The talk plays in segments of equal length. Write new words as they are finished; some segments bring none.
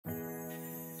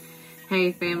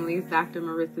Hey family, it's Dr.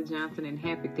 Maritza Johnson and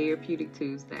happy Therapeutic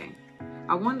Tuesday.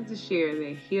 I wanted to share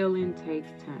that healing takes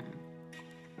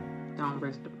time. Don't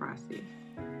rush the process.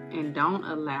 And don't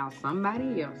allow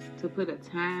somebody else to put a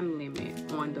time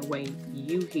limit on the way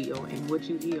you heal and what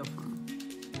you heal from.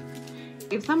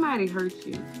 If somebody hurts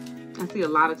you, I see a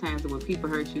lot of times that when people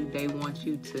hurt you, they want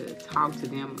you to talk to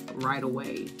them right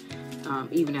away.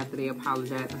 Even after they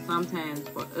apologize. And sometimes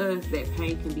for us, that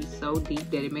pain can be so deep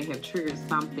that it may have triggered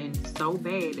something so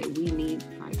bad that we need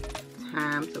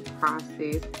time to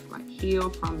process, heal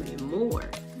from it more.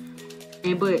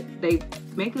 But they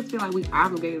make us feel like we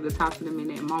obligated to talk to them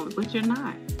in that moment, but you're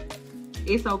not.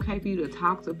 It's okay for you to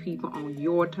talk to people on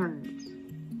your terms.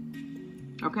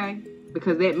 Okay?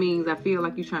 Because that means I feel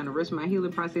like you're trying to rush my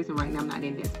healing process, and right now I'm not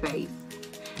in that space.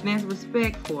 And that's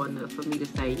respectful enough for me to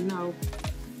say,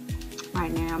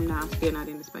 right now I'm still not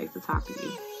in the space to talk to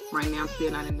you. Right now I'm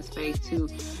still not in the space to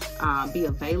be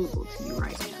available to you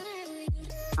right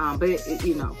now. But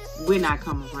we're not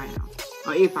coming around.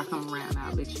 Or if I come around,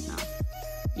 I'll let you know.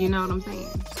 You know what I'm saying?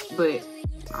 But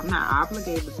I'm not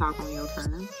obligated to talk on your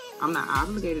terms. I'm not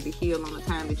obligated to heal on the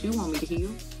time that you want me to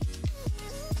heal.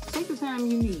 Take the time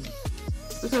you need.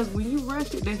 Because when you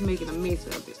rush it, that's making a mess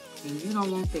of it. And you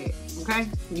don't want that, okay?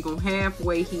 You're going to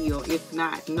halfway heal, if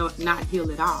not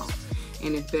heal at all.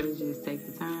 And it's better to just take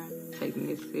the time, take the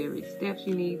necessary steps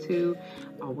you need to,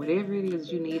 or whatever it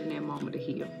is you need in that moment to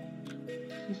heal.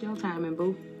 It's your time, and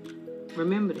boo.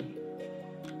 Remember that.